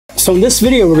So in this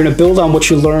video, we're going to build on what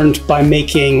you learned by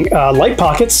making light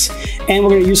pockets, and we're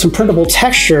going to use some printable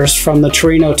textures from the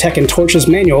Terraino Tech and Torches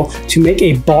manual to make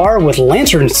a bar with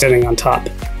lanterns sitting on top.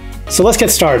 So let's get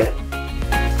started.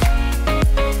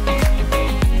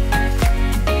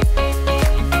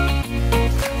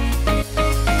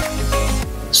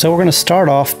 So we're going to start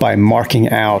off by marking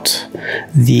out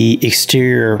the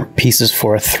exterior pieces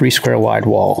for a 3 square wide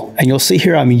wall. And you'll see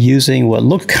here I'm using what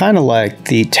looked kind of like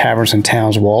the Taverns and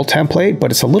Towns wall template,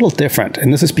 but it's a little different.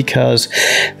 And this is because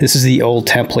this is the old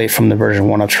template from the version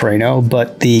 1 of Terraino,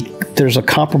 but there's a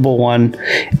comparable one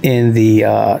in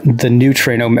the new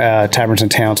Terraino Taverns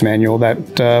and Towns manual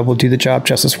that will do the job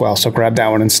just as well. So grab that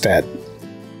one instead.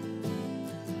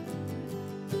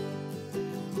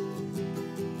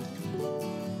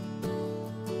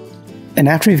 And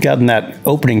after we've gotten that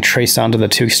opening traced onto the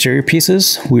 2 exterior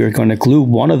pieces, we are going to glue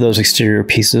one of those exterior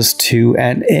pieces to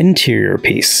an interior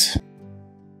piece.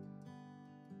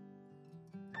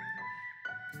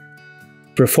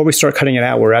 Before we start cutting it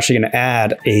out, we're actually going to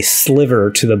add a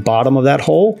sliver to the bottom of that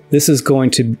hole. This is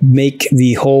going to make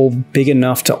the hole big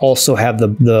enough to also have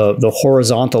the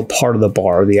horizontal part of the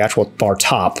bar, the actual bar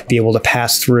top, be able to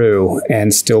pass through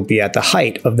and still be at the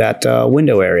height of that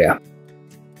window area.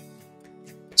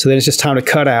 So then it's just time to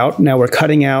cut out. Now we're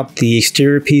cutting out the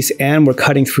exterior piece and we're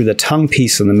cutting through the tongue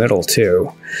piece in the middle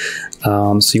too.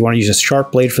 So you want to use a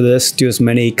sharp blade for this. Do as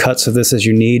many cuts of this as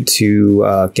you need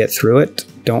to get through it.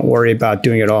 Don't worry about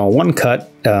doing it all in one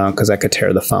cut because that could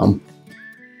tear the foam.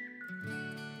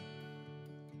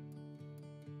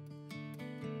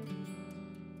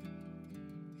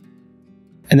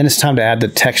 And then it's time to add the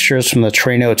textures from the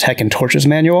Terraino Tech and Torches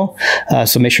manual.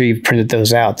 So make sure you've printed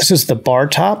those out. This is the bar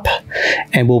top,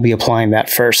 and we'll be applying that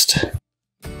first.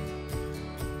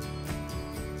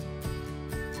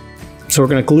 So we're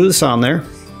going to glue this on there,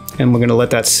 and we're going to let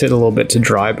that sit a little bit to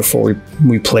dry before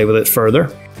we play with it further.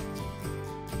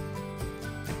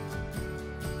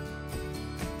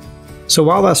 So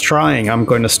while that's drying, I'm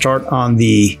going to start on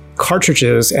the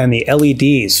cartridges and the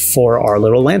LEDs for our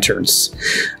little lanterns.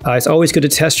 It's always good to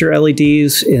test your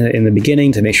LEDs in the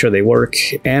beginning to make sure they work,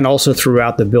 and also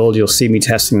throughout the build you'll see me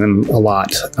testing them a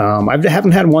lot. I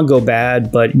haven't had one go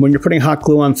bad, but when you're putting hot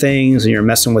glue on things and you're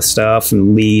messing with stuff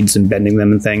and leads and bending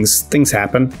them and things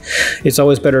happen. It's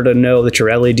always better to know that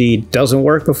your LED doesn't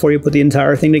work before you put the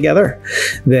entire thing together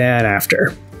than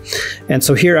after. And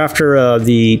so here, after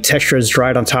the texture is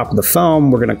dried on top of the foam,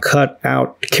 we're going to cut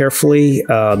out carefully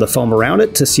the foam around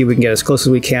it to see if we can get as close as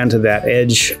we can to that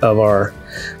edge of our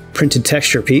printed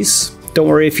texture piece. Don't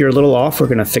worry if you're a little off, we're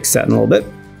going to fix that in a little bit.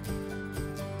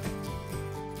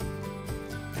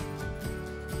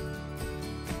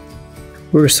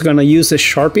 We're just going to use this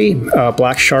Sharpie,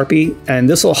 black Sharpie, and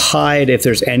this will hide if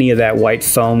there's any of that white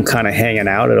foam kind of hanging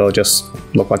out. It'll just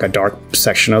look like a dark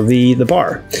section of the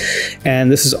bar.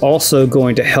 And this is also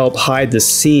going to help hide the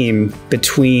seam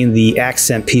between the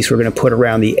accent piece we're going to put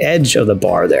around the edge of the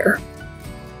bar there.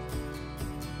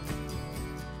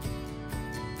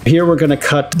 Here we're going to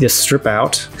cut this strip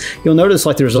out. You'll notice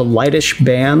like there's a lightish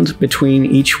band between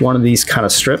each one of these kind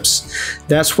of strips.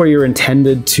 That's where you're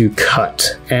intended to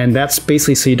cut, and that's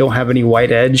basically so you don't have any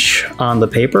white edge on the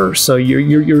paper. So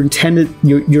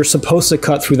you're supposed to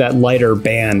cut through that lighter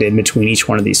band in between each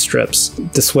one of these strips.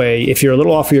 This way, if you're a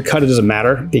little off of your cut, it doesn't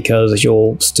matter because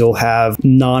you'll still have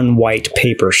non-white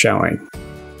paper showing.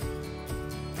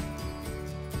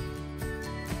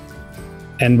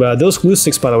 And those glue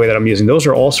sticks, by the way, that I'm using, those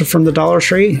are also from the Dollar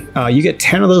Tree. You get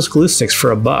 10 of those glue sticks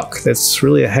for $1. That's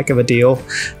really a heck of a deal.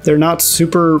 They're not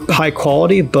super high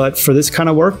quality, but for this kind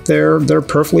of work, they're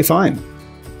perfectly fine.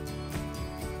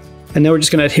 And then we're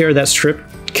just going to adhere that strip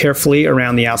carefully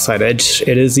around the outside edge.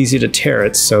 It is easy to tear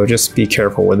it, so just be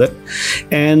careful with it.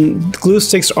 And glue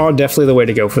sticks are definitely the way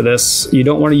to go for this. You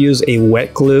don't want to use a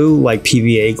wet glue like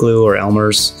PVA glue or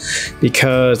Elmer's,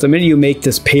 because the minute you make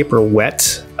this paper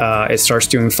wet, it starts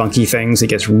doing funky things. It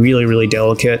gets really, really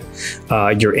delicate.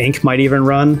 Your ink might even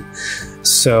run.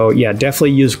 So yeah,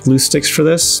 definitely use glue sticks for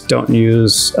this. Don't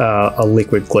use a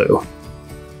liquid glue.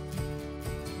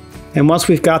 And once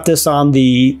we've got this on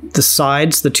the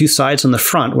sides, the 2 sides on the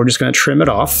front, we're just going to trim it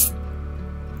off.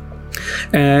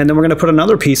 And then we're going to put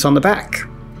another piece on the back.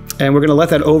 And we're going to let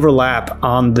that overlap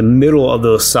on the middle of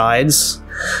those sides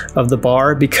of the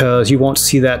bar because you won't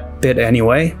see that bit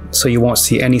anyway, so you won't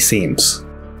see any seams.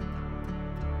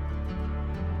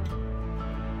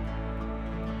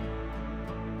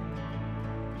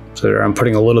 So I'm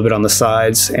putting a little bit on the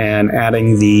sides and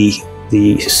adding the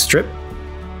strip.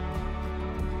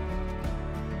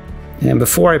 And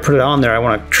before I put it on there, I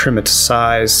want to trim it to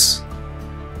size.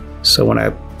 So when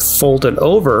I fold it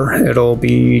over, it'll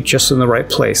be just in the right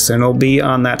place, and it'll be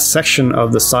on that section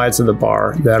of the sides of the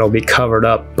bar that'll be covered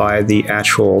up by the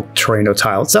actual Terraino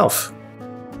tile itself.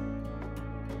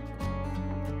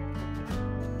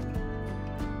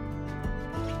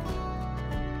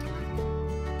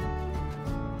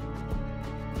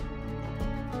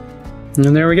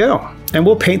 And there we go. And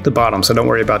we'll paint the bottom, so don't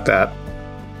worry about that.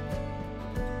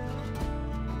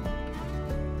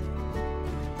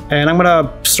 And I'm going to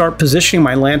start positioning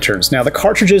my lanterns. Now the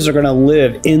cartridges are going to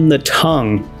live in the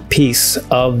tongue piece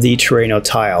of the Terraino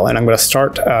tile, and I'm going to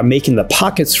start making the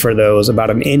pockets for those about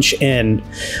 1 inch in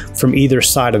from either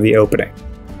side of the opening.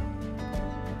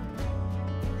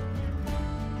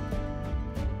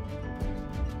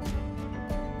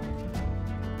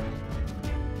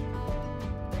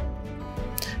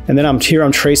 And then I'm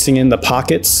tracing in the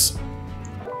pockets,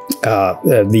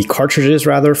 the cartridges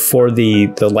rather, for the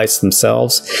lights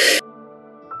themselves.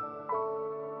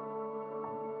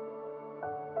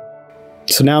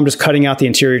 So now I'm just cutting out the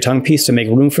interior tongue piece to make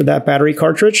room for that battery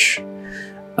cartridge.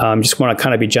 Just want to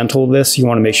kind of be gentle with this. You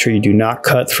want to make sure you do not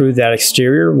cut through that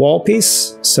exterior wall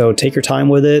piece. So take your time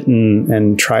with it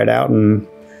and try it out, and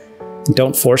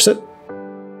don't force it.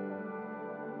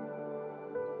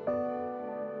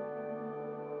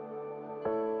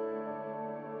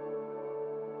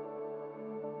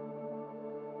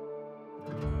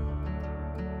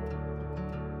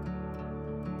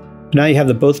 Now you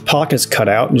have both pockets cut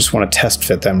out, and just want to test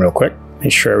fit them real quick.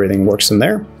 Make sure everything works in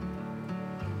there.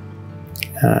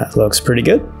 Looks pretty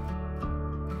good.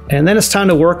 And then it's time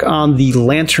to work on the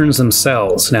lanterns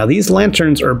themselves. Now these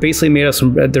lanterns are basically made of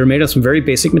some very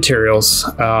basic materials.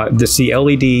 This is the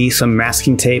LED, some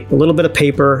masking tape, a little bit of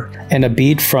paper, and a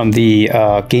bead from the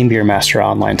Game Gear Master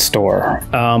online store.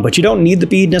 But you don't need the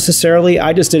bead necessarily.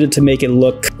 I just did it to make it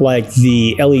look like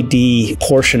the LED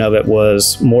portion of it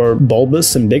was more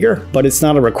bulbous and bigger, but it's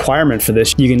not a requirement for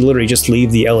this. You can literally just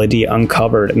leave the LED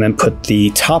uncovered and then put the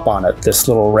top on it, this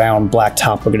little round black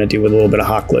top we're gonna do with a little bit of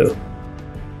hot glue.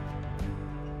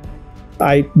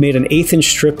 I made an 1/8 inch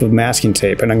strip of masking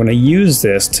tape, and I'm going to use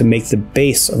this to make the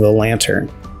base of the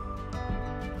lantern.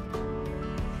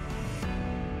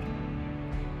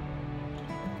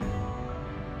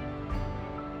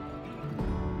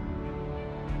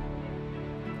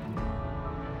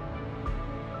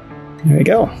 There you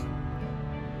go.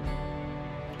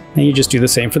 And you just do the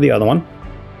same for the other one.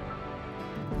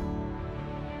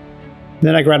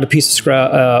 Then I grabbed a piece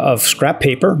of scrap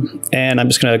paper, and I'm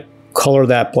just going to color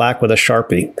that black with a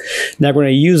Sharpie. Now we're going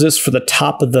to use this for the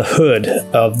top of the hood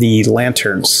of the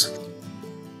lanterns.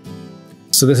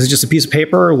 So this is just a piece of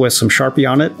paper with some Sharpie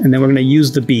on it, and then we're going to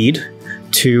use the bead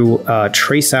to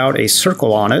trace out a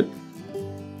circle on it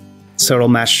so it'll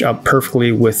match up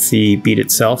perfectly with the bead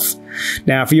itself.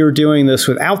 Now if you were doing this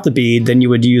without the bead, then you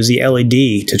would use the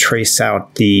LED to trace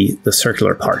out the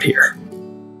circular part here.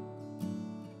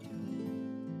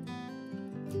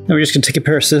 Now we're just going to take a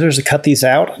pair of scissors to cut these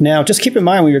out. Now just keep in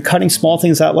mind, when you're cutting small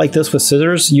things out like this with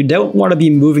scissors, you don't want to be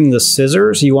moving the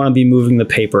scissors, you want to be moving the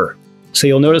paper. So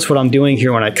you'll notice what I'm doing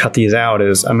here when I cut these out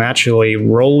is I'm actually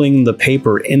rolling the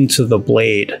paper into the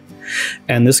blade.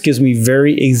 And this gives me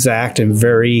very exact and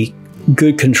very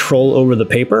good control over the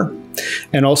paper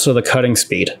and also the cutting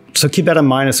speed. So keep that in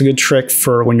mind. It's a good trick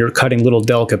for when you're cutting little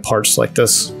delicate parts like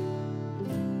this.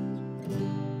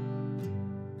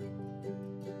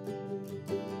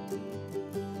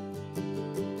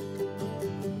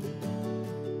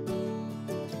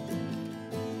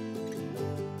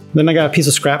 Then I got a piece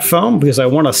of scrap foam because I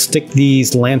want to stick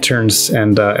these lanterns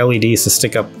and LEDs to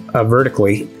stick up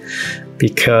vertically,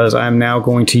 because I'm now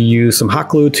going to use some hot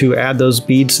glue to add those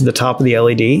beads to the top of the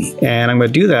LED. And I'm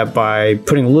going to do that by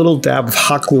putting a little dab of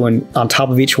hot glue on top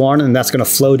of each one, and that's going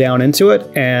to flow down into it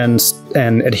and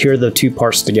adhere the two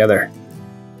parts together.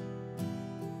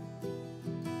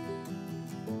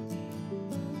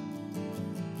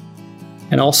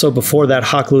 And also, before that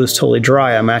hot glue is totally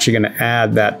dry, I'm actually going to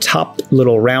add that top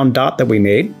little round dot that we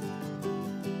made.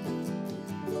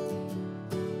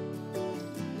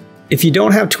 If you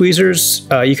don't have tweezers,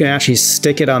 you can actually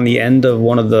stick it on the end of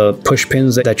one of the push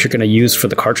pins that you're going to use for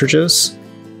the cartridges.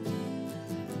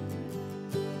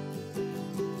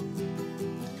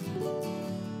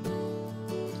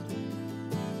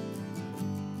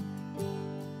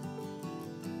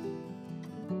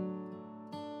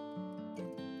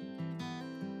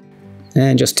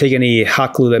 And just take any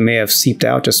hot glue that may have seeped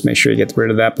out, just make sure you get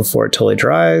rid of that before it totally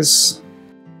dries.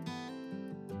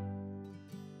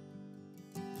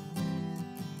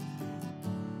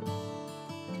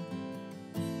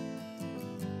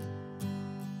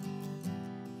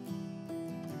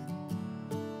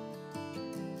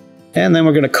 And then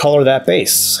we're going to color that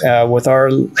base with our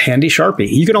handy Sharpie.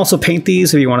 You can also paint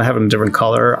these if you want to have them a different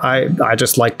color. I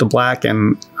just like the black,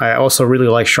 and I also really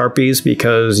like Sharpies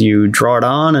because you draw it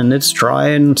on and it's dry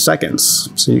in seconds,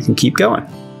 so you can keep going.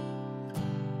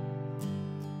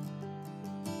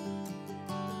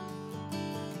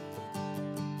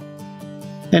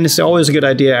 And it's always a good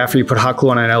idea after you put hot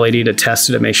glue on an LED to test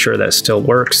it to make sure that it still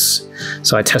works.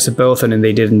 So I tested both and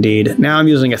they did indeed. Now I'm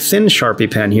using a thin Sharpie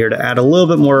pen here to add a little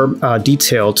bit more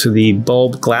detail to the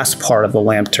bulb glass part of the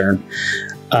lantern.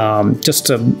 Just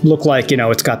to look like, you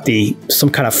know, it's got some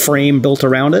kind of frame built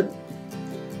around it.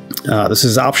 This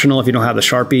is optional if you don't have the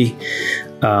Sharpie,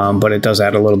 but it does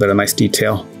add a little bit of nice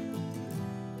detail.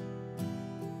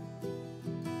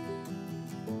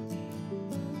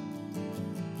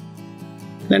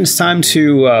 Then it's time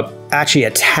to actually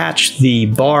attach the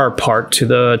bar part to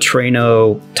the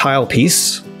Terraino tile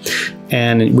piece.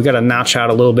 And we got to notch out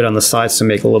a little bit on the sides to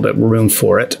make a little bit room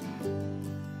for it.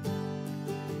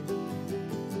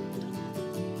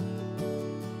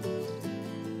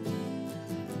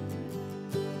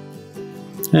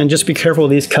 And just be careful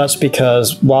with these cuts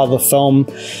because while the foam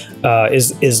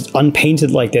is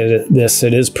unpainted like this,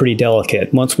 it is pretty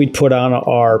delicate. Once we put on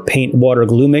our paint water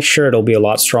glue mixture, it'll be a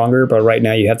lot stronger, but right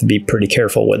now you have to be pretty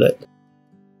careful with it.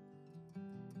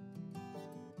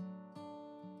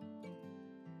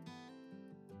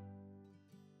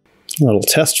 A little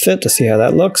test fit to see how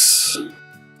that looks.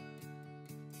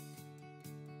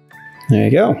 There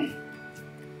you go.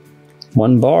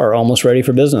 One bar almost ready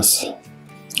for business.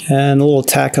 And a little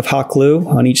tack of hot glue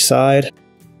on each side.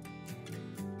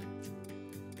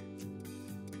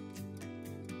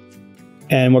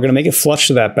 And we're going to make it flush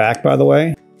to that back, by the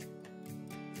way.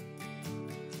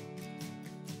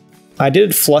 I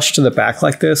did flush to the back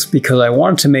like this because I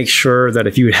wanted to make sure that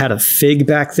if you had a fig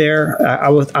back there,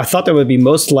 I thought that would be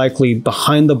most likely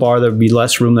behind the bar, there would be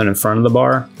less room than in front of the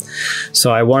bar.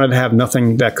 So I wanted to have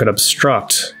nothing that could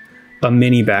obstruct a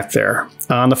mini back there.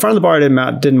 On the front of the bar,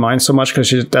 I didn't mind so much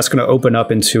because that's going to open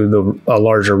up into a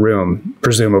larger room,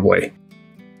 presumably.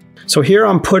 So here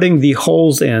I'm putting the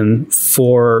holes in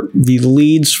for the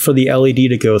leads for the LED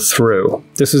to go through.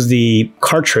 This is the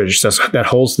cartridge that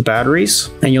holds the batteries.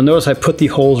 And you'll notice I put the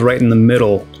holes right in the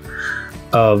middle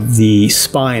of the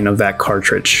spine of that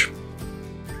cartridge.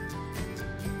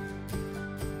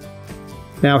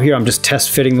 Now here I'm just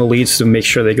test fitting the leads to make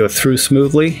sure they go through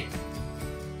smoothly.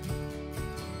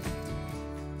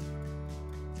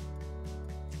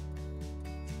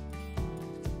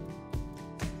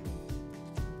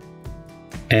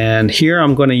 And here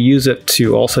I'm going to use it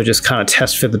to also just kind of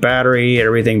test fit the battery and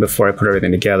everything before I put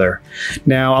everything together.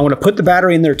 Now I'm going to put the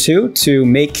battery in there too to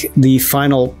make the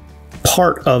final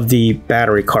part of the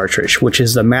battery cartridge, which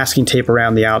is the masking tape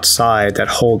around the outside that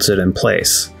holds it in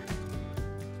place.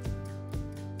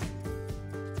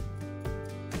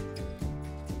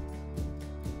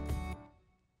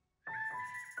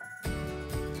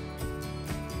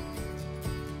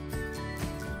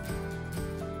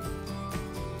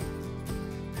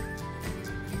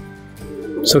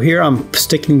 So here I'm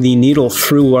sticking the needle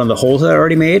through one of the holes that I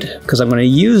already made because I'm going to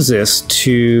use this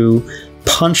to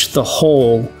punch the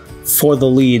hole for the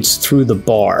leads through the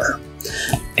bar.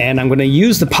 And I'm going to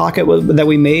use the pocket that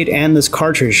we made and this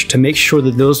cartridge to make sure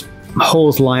that those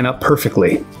holes line up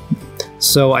perfectly.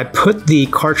 So I put the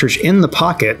cartridge in the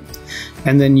pocket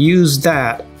and then use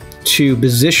that to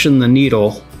position the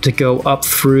needle to go up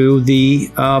through the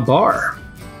bar.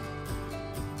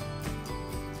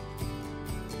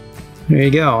 There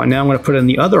you go. And now I'm going to put it in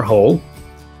the other hole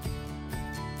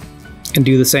and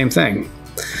do the same thing.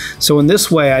 So in this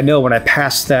way, I know when I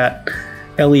pass that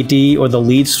LED or the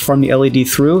leads from the LED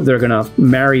through, they're going to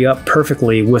marry up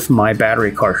perfectly with my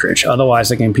battery cartridge.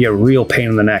 Otherwise, it can be a real pain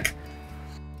in the neck.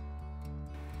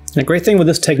 The great thing with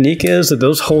this technique is that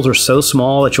those holes are so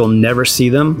small that you'll never see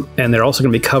them, and they're also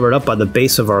going to be covered up by the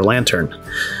base of our lantern.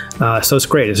 So it's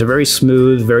great. It's a very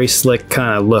smooth, very slick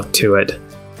kind of look to it.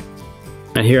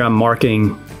 And here I'm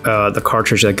marking the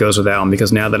cartridge that goes with that one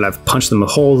because now that I've punched them with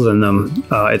holes in them,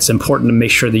 it's important to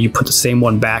make sure that you put the same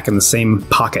one back in the same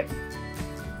pocket.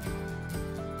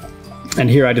 And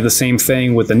here I did the same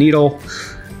thing with the needle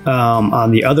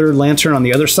on the other lantern on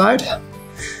the other side.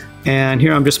 And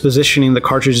here I'm just positioning the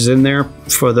cartridges in there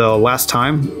for the last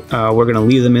time. We're going to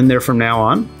leave them in there from now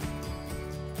on.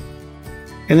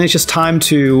 And then it's just time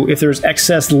to, if there's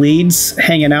excess leads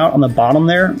hanging out on the bottom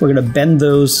there, we're going to bend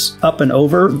those up and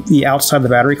over the outside of the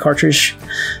battery cartridge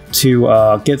to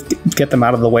get them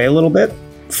out of the way a little bit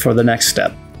for the next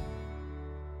step.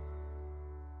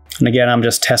 And again, I'm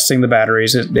just testing the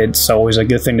batteries. It's always a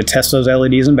good thing to test those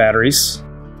LEDs and batteries.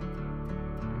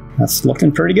 That's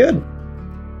looking pretty good.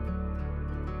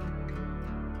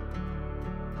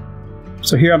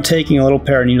 So here I'm taking a little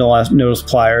pair of needle nose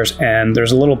pliers, and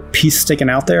there's a little piece sticking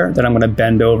out there that I'm going to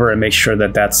bend over and make sure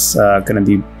that that's going to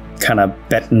be kind of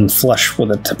bent and flush with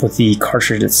the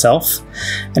cartridge itself.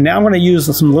 And now I'm going to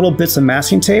use some little bits of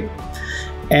masking tape.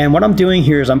 And what I'm doing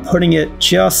here is I'm putting it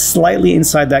just slightly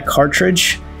inside that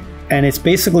cartridge. And it's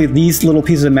basically these little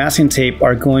pieces of masking tape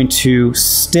are going to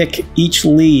stick each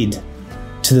lead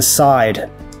to the side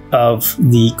of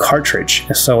the cartridge.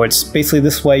 So it's basically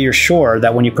this way you're sure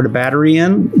that when you put a battery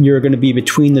in, you're going to be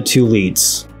between the two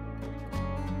leads.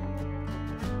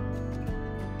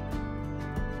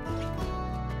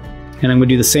 And I'm going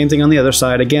to do the same thing on the other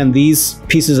side. Again, these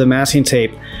pieces of masking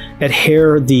tape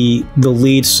adhere the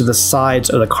leads to the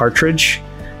sides of the cartridge.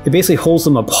 It basically holds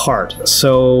them apart.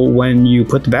 So when you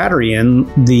put the battery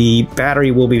in, the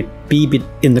battery will be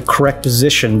in the correct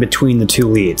position between the two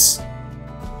leads.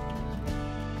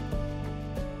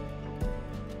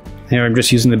 Here I'm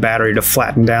just using the battery to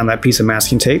flatten down that piece of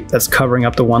masking tape that's covering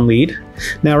up the one lead.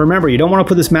 Now remember, you don't want to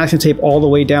put this masking tape all the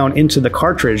way down into the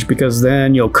cartridge because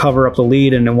then you'll cover up the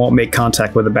lead and it won't make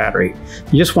contact with the battery.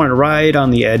 You just want it right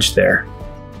on the edge there.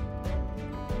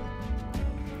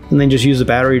 And then just use the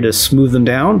battery to smooth them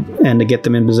down and to get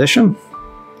them in position.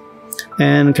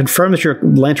 And confirm that your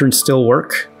lanterns still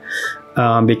work.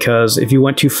 Because if you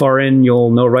went too far in,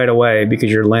 you'll know right away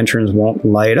because your lanterns won't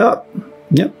light up.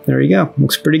 Yep, there you go.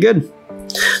 Looks pretty good.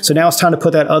 So now it's time to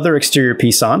put that other exterior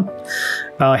piece on.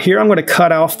 Here I'm going to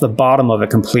cut off the bottom of it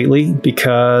completely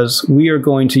because we are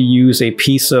going to use a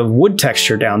piece of wood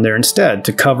texture down there instead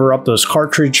to cover up those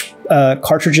cartridges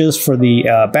for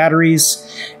the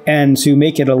batteries and to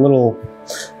make it a little,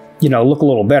 look a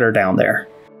little better down there.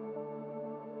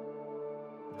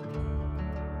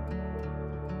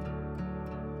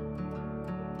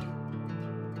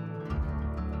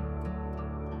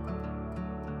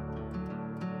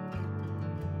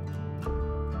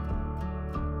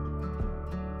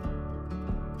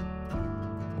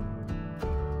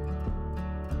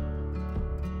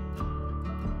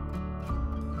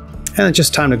 And it's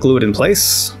just time to glue it in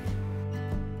place.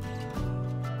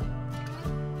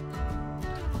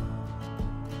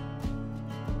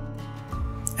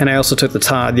 And I also took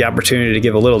the opportunity to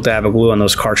give a little dab of glue on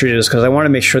those cartridges because I wanted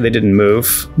to make sure they didn't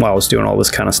move while I was doing all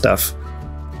this kind of stuff.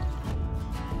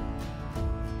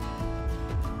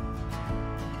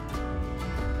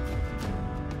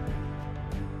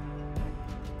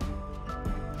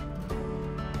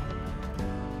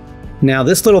 Now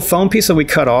this little foam piece that we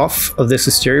cut off of this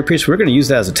exterior piece, we're going to use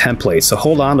that as a template, so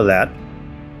hold on to that.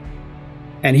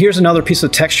 And here's another piece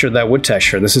of texture, that wood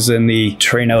texture. This is in the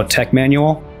Terraino tech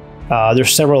manual.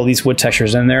 There's several of these wood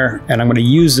textures in there, and I'm going to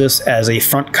use this as a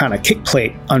front kind of kick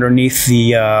plate underneath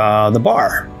the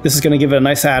bar. This is going to give it a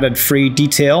nice added free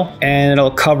detail, and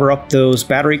it'll cover up those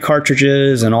battery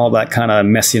cartridges and all that kind of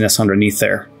messiness underneath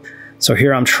there. So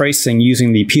here I'm tracing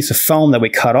using the piece of foam that we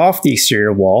cut off the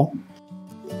exterior wall.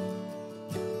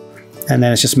 And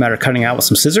then it's just a matter of cutting out with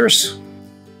some scissors.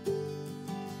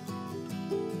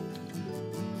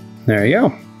 There you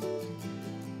go.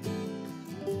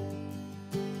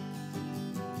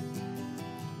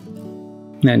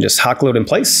 And just hot glue it in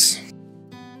place.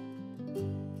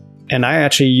 And I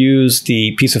actually use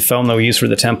the piece of foam that we use for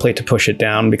the template to push it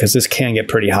down because this can get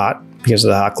pretty hot because of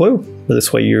the hot glue. But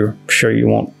this way you're sure you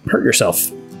won't hurt yourself.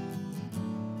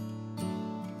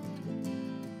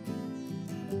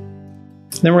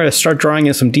 Then we're going to start drawing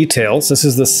in some details. This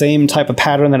is the same type of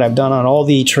pattern that I've done on all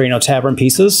the Terraino tavern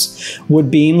pieces.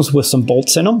 Wood beams with some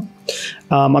bolts in them.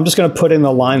 I'm just going to put in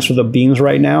the lines for the beams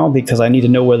right now because I need to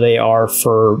know where they are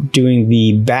for doing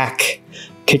the back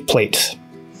kick plate.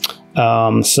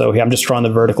 So I'm just drawing the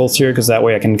verticals here because that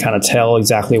way I can kind of tell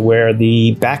exactly where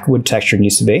the back wood texture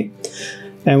needs to be.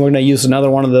 And we're going to use another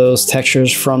one of those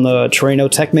textures from the Terraino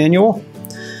tech manual.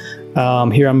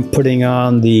 Here I'm putting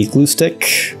on the glue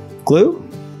stick glue.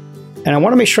 And I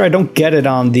want to make sure I don't get it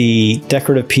on the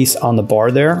decorative piece on the bar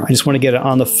there. I just want to get it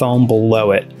on the foam below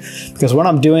it. Because what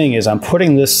I'm doing is I'm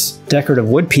putting this decorative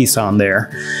wood piece on there,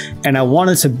 and I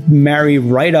want it to marry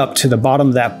right up to the bottom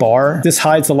of that bar. This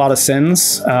hides a lot of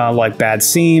sins, like bad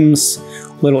seams,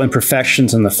 little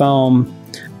imperfections in the foam.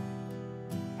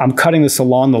 I'm cutting this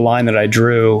along the line that I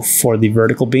drew for the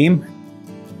vertical beam.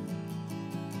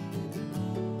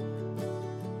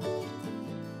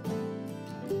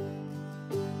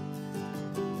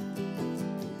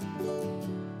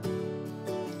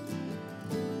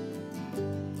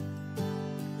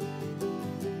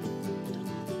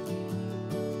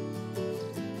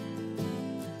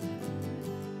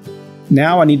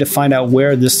 Now I need to find out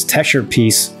where this texture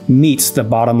piece meets the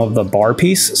bottom of the bar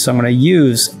piece. So I'm going to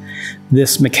use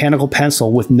this mechanical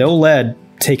pencil with no lead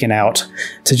taken out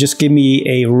to just give me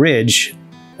a ridge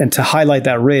and to highlight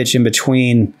that ridge in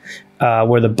between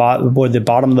where the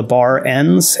bottom of the bar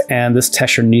ends and this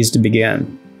texture needs to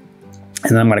begin.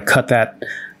 And then I'm going to cut that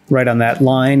right on that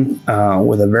line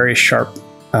with a very sharp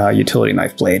utility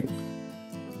knife blade.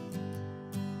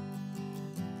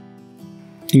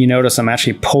 And you notice I'm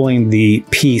actually pulling the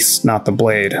piece, not the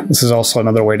blade. This is also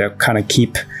another way to kind of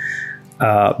keep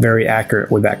very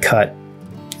accurate with that cut.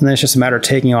 And then it's just a matter of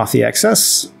taking off the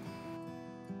excess.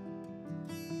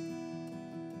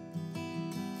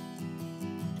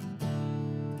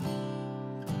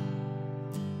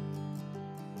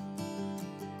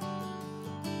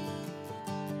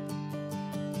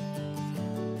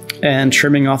 And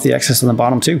trimming off the excess on the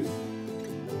bottom too.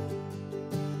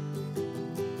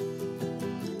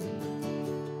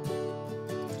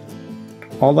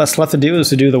 All that's left to do is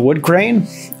to do the wood grain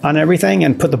on everything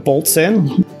and put the bolts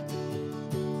in.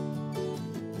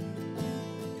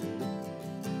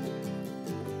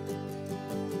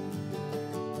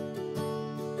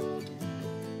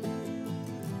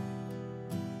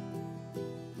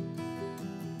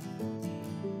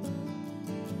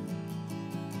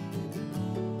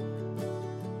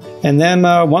 And then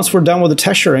once we're done with the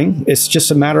texturing, it's just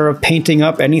a matter of painting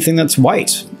up anything that's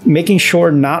white, making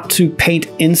sure not to paint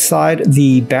inside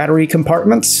the battery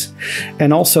compartments,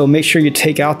 and also make sure you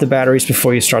take out the batteries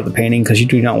before you start the painting because you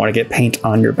do not want to get paint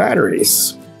on your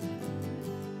batteries.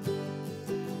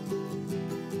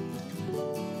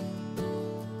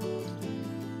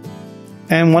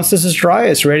 And once this is dry,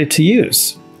 it's ready to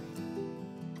use.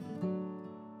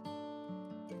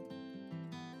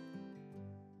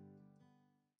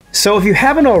 So if you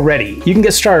haven't already, you can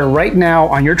get started right now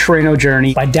on your Terraino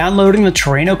journey by downloading the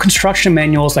Terraino construction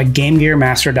manuals at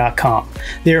GameGearMaster.com.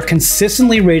 They are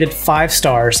consistently rated 5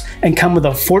 stars and come with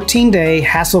a 14-day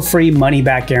hassle-free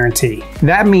money-back guarantee.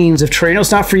 That means if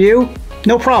Terraino's not for you,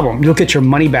 no problem, you'll get your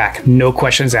money back, no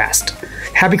questions asked.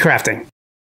 Happy crafting!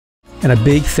 And a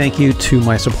big thank you to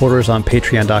my supporters on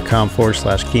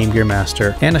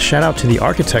patreon.com/GameGearMaster, and a shout out to the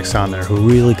architects on there who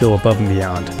really go above and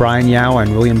beyond. Brian Yao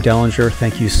and William Dellinger,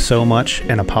 thank you so much,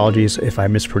 and apologies if I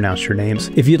mispronounced your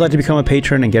names. If you'd like to become a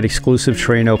patron and get exclusive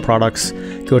Terraino products,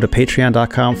 go to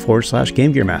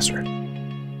patreon.com/GameGearMaster.